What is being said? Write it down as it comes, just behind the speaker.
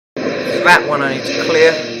that one I need to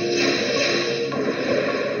clear.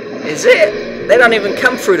 Is it? They don't even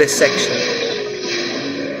come through this section.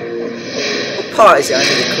 What part is it I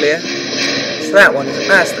need to clear? It's that one, isn't it?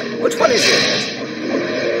 That's that. Which one is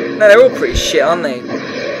it? No, they're all pretty shit, aren't they?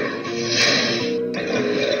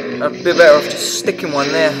 I'd be better off just sticking one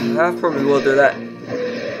there. I probably will do that.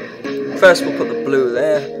 First we'll put the blue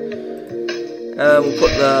there. We'll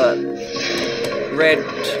put the red.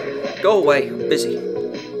 Go away, I'm busy.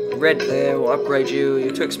 Red there, we'll upgrade you.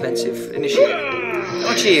 You're too expensive. Initiate. How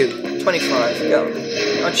much are you? 25. Go.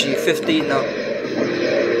 How much are you? 50? No.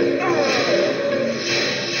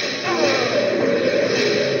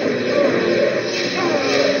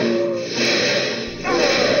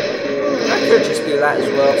 I could just do that as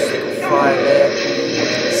well. Stick a fire there.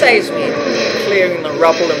 Saves me clearing the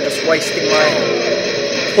rubble and just wasting my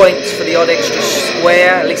points for the odd extra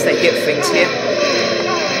square. At least they hit things here.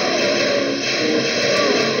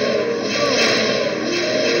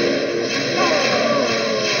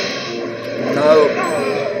 No.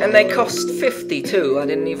 And they cost 50 too. I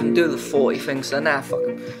didn't even do the 40 thing, so nah, fuck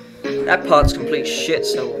them. That part's complete shit,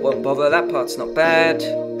 so won't bother. That part's not bad.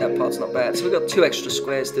 That part's not bad. So we've got 2 extra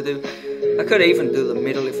squares to do. I could even do the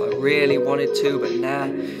middle if I really wanted to, but nah.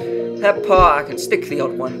 That part, I can stick the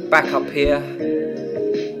odd one back up here.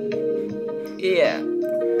 Yeah.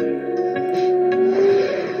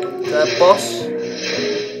 The boss?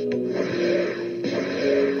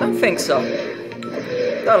 Don't think so.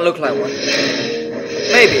 Don't look like one.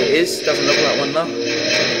 Maybe it is. Doesn't look like one though.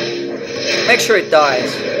 Make sure it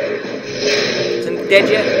dies. Isn't it dead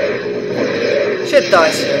yet? Should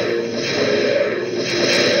die soon.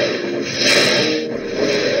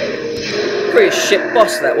 Pretty shit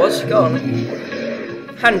boss that was. Go on.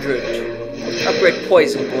 100. Upgrade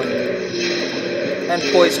Poison Boy. And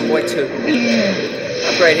Poison Boy 2.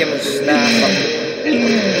 Upgrade him as nah, fuck him.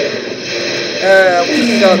 We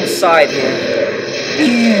can go on the side here.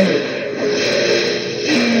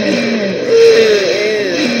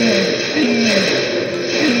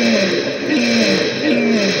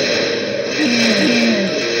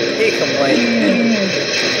 He can wait.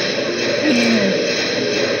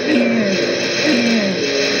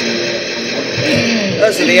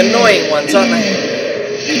 Those are the annoying ones, aren't they?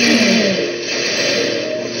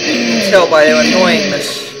 You can tell by their annoyingness.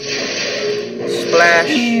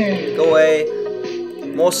 Splash. Go away.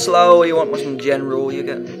 More slow, you want some general, you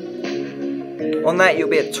get. On that you'll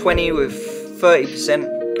be at 20 with 30%.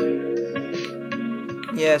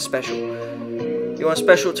 Yeah, special. You want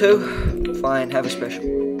special too? Fine, have a special.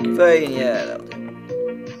 30, yeah, that'll do.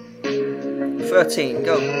 13,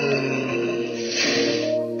 go.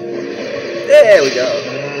 There we go.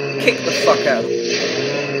 Kick the fuck out.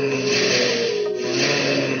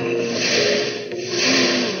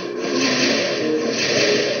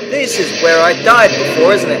 This is where I died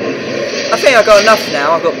before, isn't it? I think I've got enough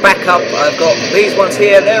now. I've got backup. I've got these ones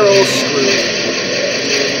here. They're all screwed.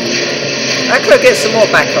 I could get some more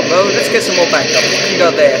backup though. Let's get some more backup. We can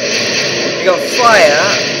go there. We got fire.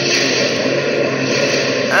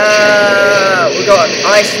 We got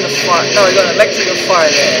ice and a fire. No, we got an electric and fire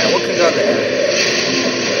there. What can go there?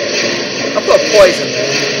 I'll put poison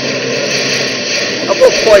there. I'll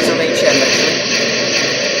put poison on each end actually.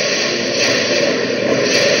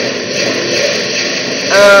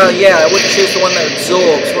 Yeah, I would choose the one that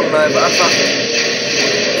absorbs, wouldn't I? But I fucking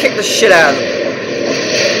kick the shit out of them.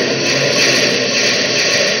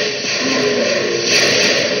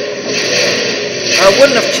 I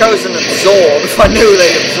wouldn't have chosen absorb if I knew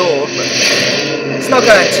they'd absorb, but it's not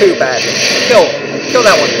going too badly. Kill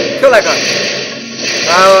that one. Kill that guy.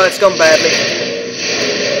 Oh, it's gone badly.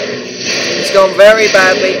 It's gone very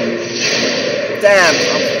badly. Damn,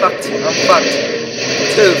 I'm fucked. I'm fucked.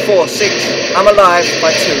 2, 4, 6. I'm alive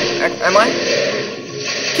by 2. Am I?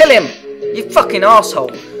 Kill him! You fucking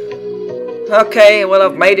asshole. Okay, well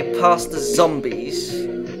I've made it past the zombies.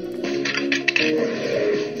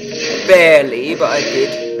 Barely, but I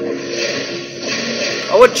did.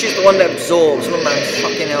 I would choose the one that absorbs, wouldn't I?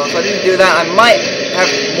 Fucking hell, if I didn't do that I might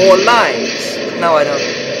have more lives. But no, I don't.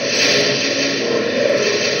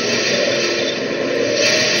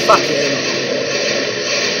 Fucking hell.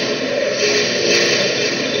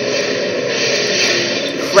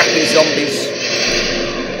 Crappy zombies.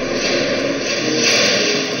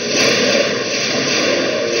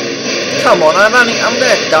 Come on, I'm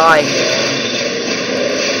gonna die here.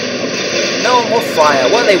 No more fire.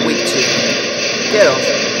 What are they weak to? Get off.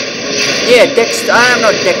 Yeah, Dexter. I am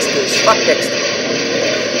not Dexter's. Fuck Dexter.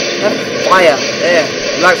 Have fire. There.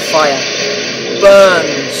 You like fire.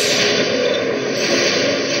 Burns.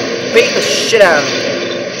 Beat the shit out of them.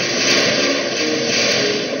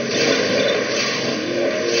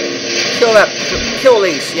 Kill that. Kill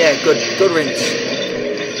these. Yeah, good. Good rinse.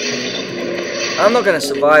 I'm not gonna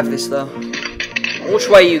survive this though. Which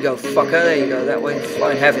way you go, fucker? There you go. That way.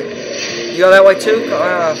 Fine, have it. You go that way too?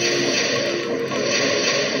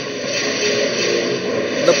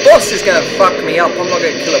 The boss is gonna fuck me up. I'm not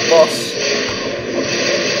gonna kill a boss.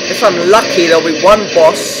 If I'm lucky, there'll be one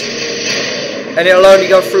boss, and it'll only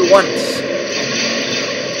go through once.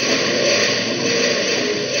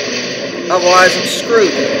 Otherwise, I'm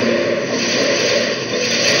screwed.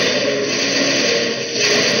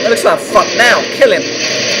 That looks like fuck now. Kill him.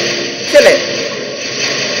 Kill it.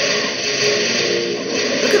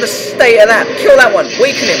 Look at the state of that. Kill that one.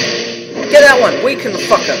 Weaken him. Get that one. Weaken the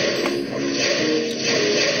fucker.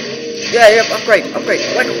 Yeah, upgrade.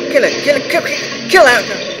 Kill it. Kill that.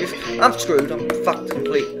 I'm screwed. I'm fucked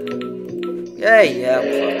complete. Yeah, I'm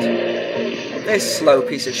fucked. This slow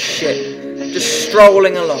piece of shit. Just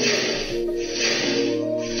strolling along.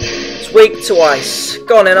 Weak to ice.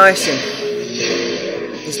 Go on and ice him.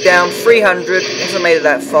 He's down 300. Hasn't made it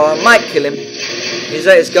that far. Might kill him. He's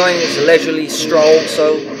going as a leisurely stroll,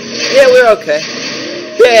 so yeah, we're okay.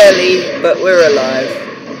 Barely, but we're alive.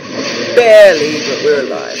 Barely, but we're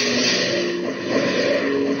alive.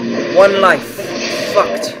 One life.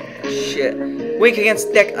 Fucked. Shit. Weak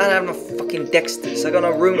against Dex. I don't have no fucking Dexters. I got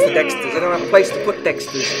no room for Dexters. I don't have a place to put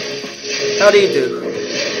Dexters. How do you do?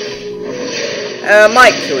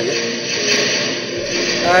 Might kill you.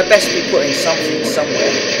 I best be putting something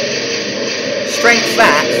somewhere. Strength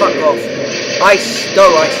that, fuck off. Ice,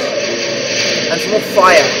 go ice. And some more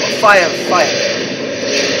fire. Fire.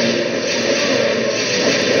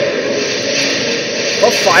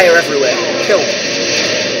 More fire everywhere. Kill.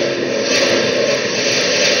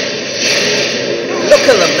 Look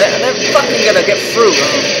at them, they're fucking gonna get through.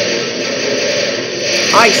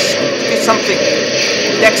 Ice, do something.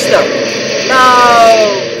 Dexter. No!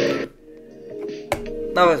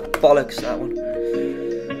 No, it's bollocks, that one.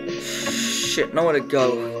 Shit, nowhere to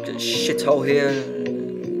go. Just shithole here.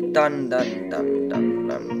 Done.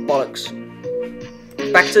 Bollocks.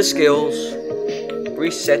 Back to skills.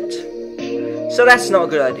 Reset. So that's not a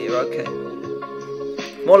good idea, okay.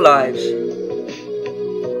 More lives.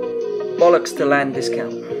 Bollocks to land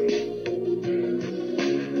discount.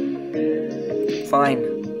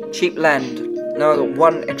 Fine. Cheap land. Now I got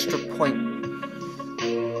one extra point.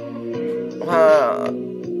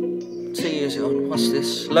 2 years on. What's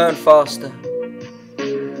this? Learn faster.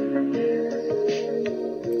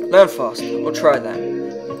 Learn faster. We'll try that.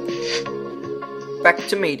 Back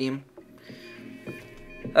to medium.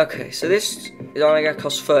 Okay, so this is only going to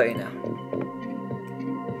cost 30 now.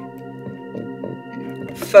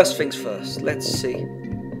 First things first. Let's see.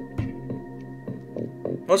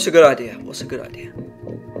 What's a good idea?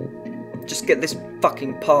 Just get this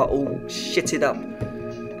fucking part all shitted up.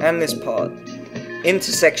 And this part.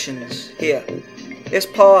 Intersections. Here. This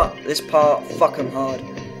part, fuck 'em hard.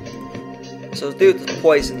 So let's do the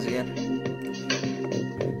poisons again.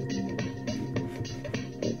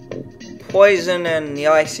 Poison and the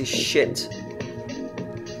ice is shit.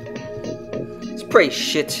 It's pretty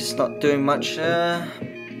shit, it's not doing much. I'm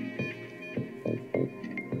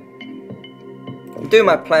doing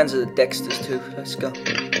my plans of the Dexters too. Let's go.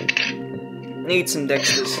 Need some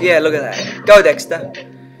Dexters. Yeah, look at that. Go Dexter.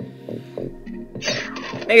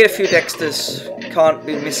 Need a few Dexters. Can't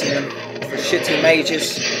be missing them for shitty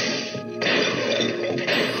mages.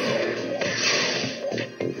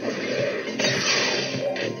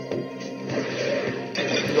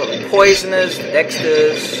 We've got the poisoners, the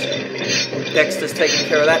Dexters. Dexter's taking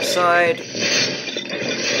care of that side.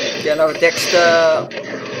 Get another Dexter.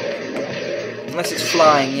 Unless it's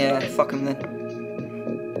flying, yeah, fuck him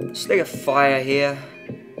then. Stick a fire here.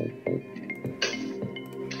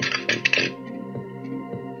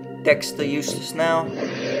 Dexter useless now.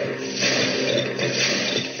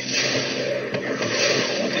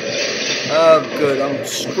 Oh good, I'm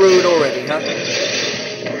screwed already, huh?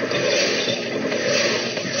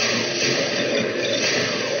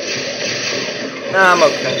 Nah, I'm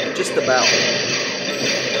okay, just about.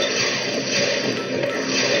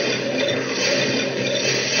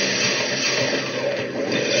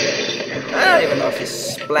 I don't even know if this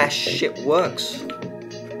splash shit works.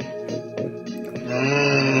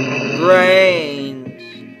 Brains.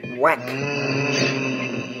 Whack.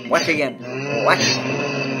 Whack again. Whack.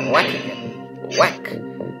 Whack again. Whack.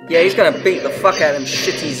 Yeah, he's gonna beat the fuck out of them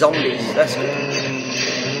shitty zombies. That's good.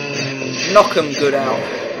 Knock them good out.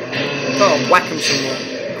 Go on, whack them some more.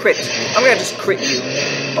 Crit. I'm gonna just crit you.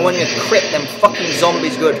 I want you to crit them fucking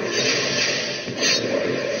zombies good.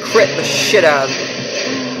 Crit the shit out of them.